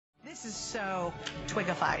This is so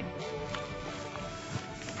Twigified.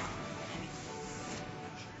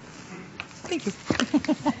 Thank you.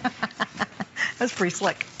 That's pretty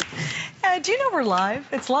slick. Do you know we're live?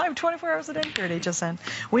 It's live 24 hours a day here at HSN.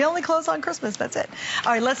 We only close on Christmas. That's it.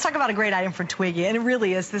 All right, let's talk about a great item from Twiggy. And it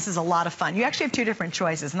really is. This is a lot of fun. You actually have two different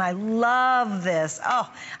choices, and I love this. Oh,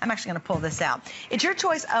 I'm actually going to pull this out. It's your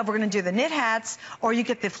choice of we're going to do the knit hats, or you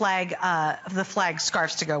get the flag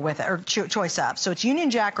scarves to go with it, or choice of. So it's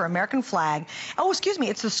Union Jack or American flag. Oh, excuse me.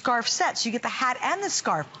 It's the scarf set. So you get the hat and the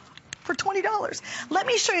scarf for $20. Let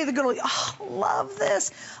me show you the good old, oh, love this.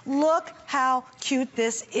 Look how cute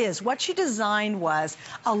this is. What she designed was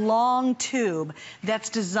a long tube that's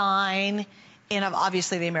designed in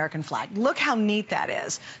obviously the American flag. Look how neat that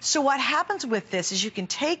is. So what happens with this is you can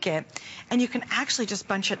take it and you can actually just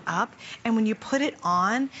bunch it up, and when you put it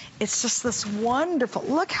on, it's just this wonderful,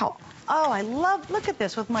 look how, oh, I love, look at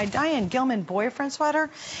this with my Diane Gilman boyfriend sweater.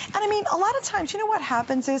 And I mean, a lot of times, you know what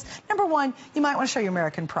happens is, number one, you might want to show your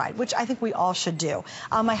American pride, which I think we all should do.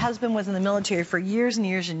 My husband was in the military for years and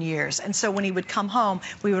years and years. And so when he would come home,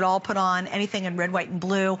 we would all put on anything in red, white, and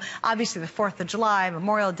blue. Obviously the 4th of July,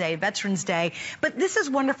 Memorial Day, Veterans Day. But this is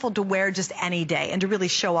wonderful to wear just any day and to really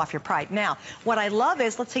show off your pride. Now, what I love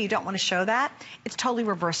is, let's say you don't want to show that, it's totally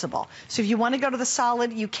reversible. So if you want to go to the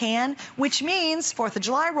solid, you can, which means 4th of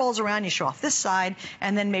July rolls around, you show off this side,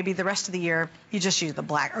 and then maybe the rest of the year you just use the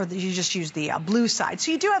black, or you just use the blue side.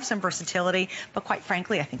 So you do have some versatility, but quite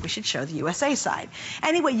frankly, I think we should show the USA side.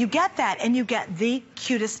 Anyway, you get that, and you get the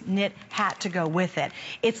cutest knit hat to go with it.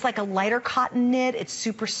 It's like a lighter cotton knit. It's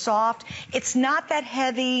super soft. It's not that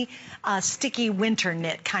heavy, sticky winter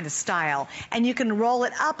knit kind of style. And you can roll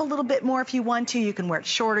it up a little bit more if you want to. You can wear it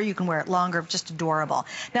shorter. You can wear it longer. Just adorable.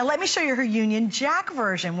 Now, let me show you her Union Jack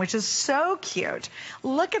version, which is so cute.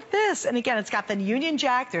 Look at this. And again, it's got the Union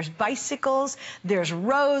Jack. There's bicycles. There's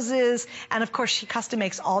roses. And, of course, she custom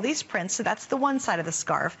makes all these prints. So that's the one side of the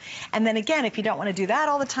scarf. And then, again, if you don't want to do that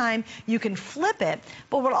all the time, you can flip it.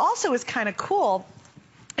 But what also is kind of cool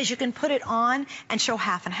is you can put it on and show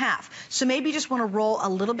half and half. So maybe you just want to roll a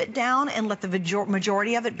little bit down and let the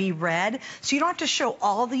majority of it be red. So you don't have to show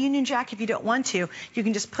all the Union Jack if you don't want to. You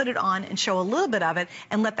can just put it on and show a little bit of it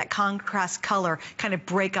and let that contrast color kind of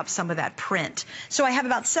break up some of that print. So I have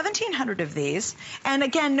about 1,700 of these. And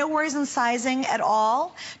again, no worries in sizing at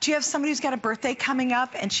all. Do you have somebody who's got a birthday coming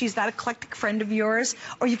up and she's that eclectic friend of yours?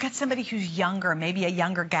 Or you've got somebody who's younger, maybe a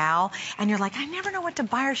younger gal, and you're like, I never know what to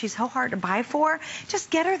buy her. She's so hard to buy for. Just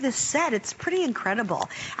get her this set. It's pretty incredible.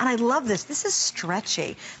 And I love this. This is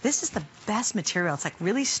stretchy. This is the best material. It's like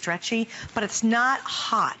really stretchy, but it's not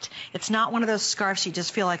hot. It's not one of those scarves you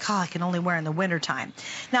just feel like, oh, I can only wear in the wintertime.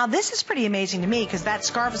 Now, this is pretty amazing to me because that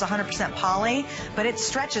scarf is 100% poly, but it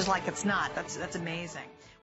stretches like it's not. That's amazing.